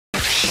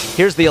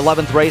Here's the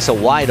 11th race, a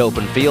wide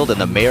open field, and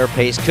the mare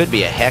pace could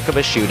be a heck of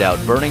a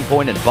shootout. Burning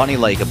Point and Bunny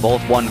Lake have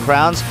both won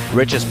crowns.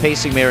 Richest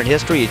pacing mare in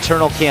history,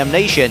 Eternal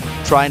Damnation,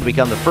 trying to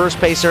become the first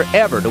pacer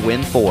ever to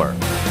win 4.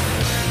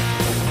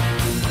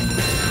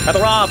 At the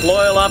Roth,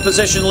 Loyal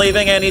Opposition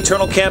leaving, and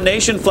Eternal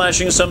Damnation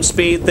flashing some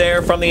speed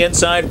there from the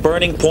inside.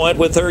 Burning Point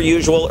with her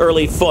usual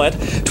early foot.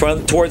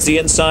 Towards the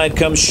inside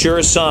comes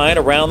Sure Sign.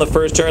 Around the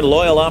first turn,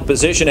 Loyal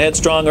Opposition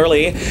headstrong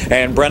early,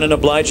 and Brennan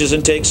obliges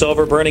and takes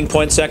over. Burning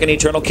Point second,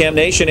 Eternal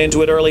Damnation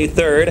into it early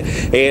third.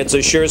 It's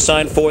a Sure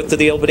Sign fourth to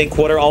the opening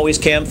quarter. Always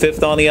Cam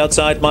fifth on the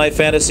outside. My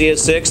Fantasy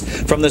is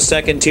sixth. From the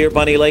second tier,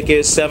 Bunny Lake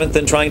is seventh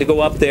and trying to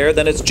go up there.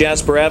 Then it's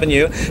Jasper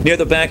Avenue. Near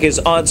the back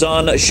is Odds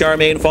On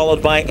Charmaine,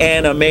 followed by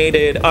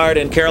Animated Art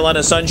and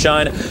Carolina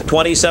Sunshine.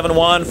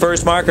 27-1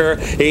 first marker.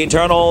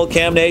 Eternal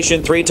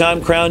Damnation, three-time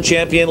crown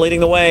champion,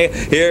 leading the way.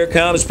 Here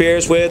comes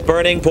Pierce with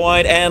Burning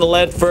Point, and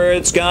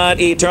Ledford's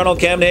got Eternal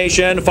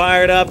Damnation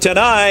fired up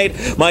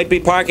tonight. Might be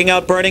parking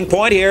out Burning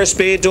Point here.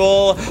 Speed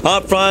duel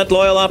up front.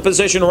 Loyal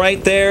Opposition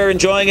right there,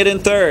 enjoying it in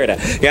third.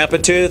 Gap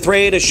of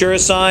 2-3 to Sure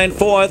Sign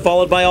fourth,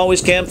 followed by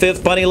Always Cam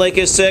fifth. Bunny Lake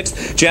is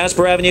sixth.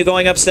 Jasper Avenue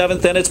going up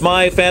seventh. Then it's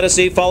My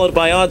Fantasy, followed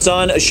by Odds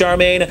On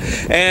Charmaine.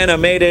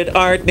 Animated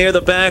Art near the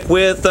back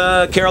with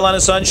Carolina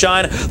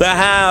Sunshine. The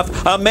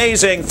half,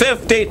 amazing,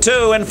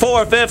 52 and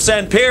 4/5,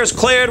 and Pierce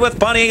cleared with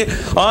Bunny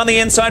on the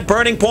inside.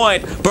 Burning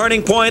Point.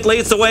 Burning Point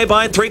leads the way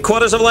by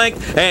 3/4 of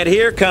length, and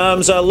here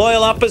comes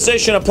Loyal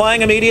Opposition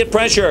applying immediate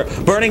pressure.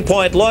 Burning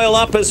Point, Loyal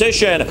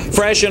Opposition,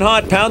 fresh and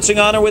hot, pouncing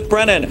on her with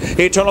Brennan.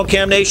 Eternal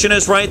Damnation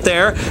is right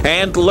there,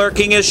 and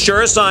lurking is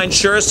Sure Sign.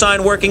 Sure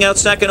Sign working out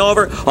second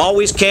over.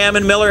 Always Cam,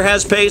 and Miller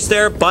has pace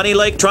there. Bunny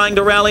Lake trying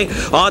to rally.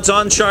 Odds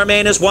On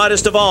Charmaine is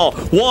widest of all.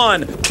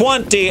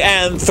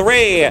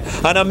 1:20.3.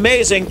 An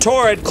amazing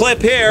torrid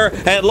clip here,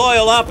 and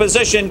Loyal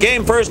Opposition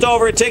game first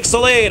over, takes the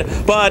lead,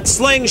 but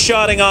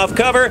slingshotting off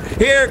cover.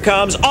 Here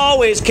comes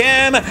Always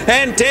Cam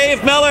and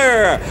Dave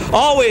Miller.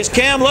 Always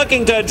Cam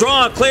looking to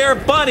draw clear.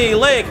 Bunny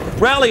Lake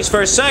rallies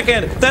for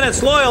second. Then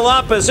it's Loyal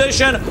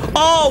Opposition.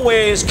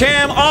 Always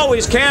Cam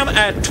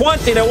at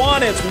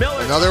 20-1. It's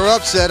Miller. Another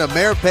upset, a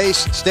mare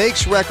pace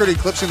stakes record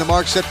eclipsing the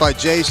mark set by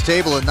Jay's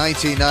Table in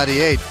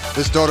 1998.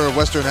 This daughter of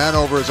Western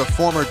Hanover is a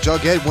former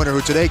Jughead winner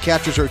who today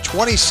captures her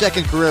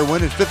 22nd career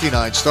win in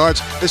 59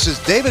 starts. This is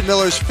David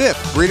Miller's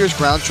 5th Breeders'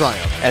 Crown triumph.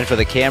 And for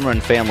the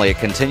Cameron family, it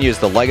continues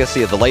the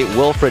legacy of the late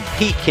Wilfred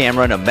Pete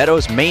Cameron, a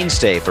Meadows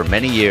mainstay for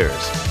many years.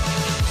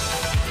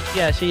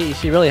 Yeah,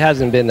 she really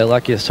hasn't been the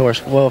luckiest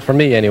horse, well, for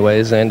me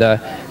anyways, and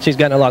she's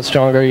gotten a lot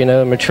stronger, you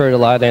know, matured a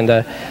lot, and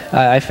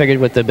I figured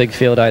with the big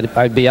field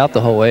I'd be out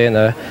the whole way,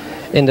 and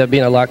ended up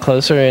being a lot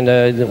closer,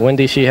 and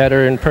Wendy, she had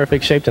her in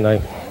perfect shape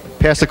tonight.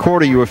 Past the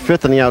quarter, you were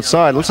 5th on the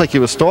outside. Looks like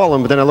you were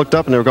stalling, but then I looked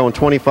up and they were going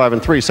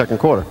 25-3 second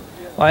quarter.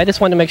 Well, I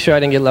just wanted to make sure I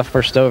didn't get left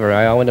first over.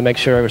 I wanted to make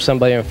sure there was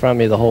somebody in front of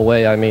me the whole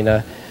way. I mean,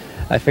 I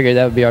figured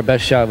that would be our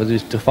best shot, was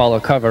just to follow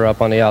cover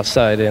up on the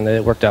outside, and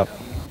it worked out.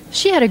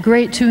 She had a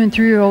great 2- and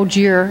 3-year-old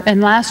year, and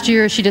last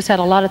year she just had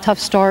a lot of tough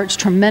starts,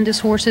 tremendous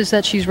horses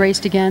that she's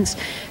raced against.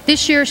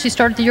 This year she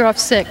started the year off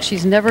sick.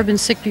 She's never been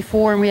sick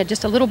before, and we had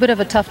just a little bit of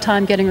a tough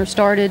time getting her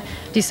started.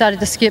 Decided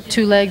to skip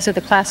 2 legs of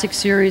the Classic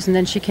Series, and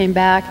then she came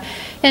back.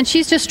 And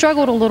she's just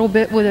struggled a little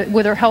bit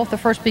with her health the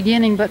first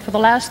beginning, but for the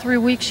last 3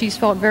 weeks she's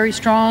felt very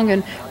strong,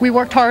 and we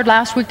worked hard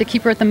last week to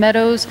keep her at the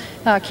Meadows,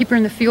 keep her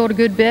in the field a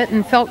good bit,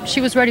 and felt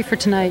she was ready for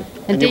tonight.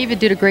 And David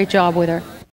did a great job with her.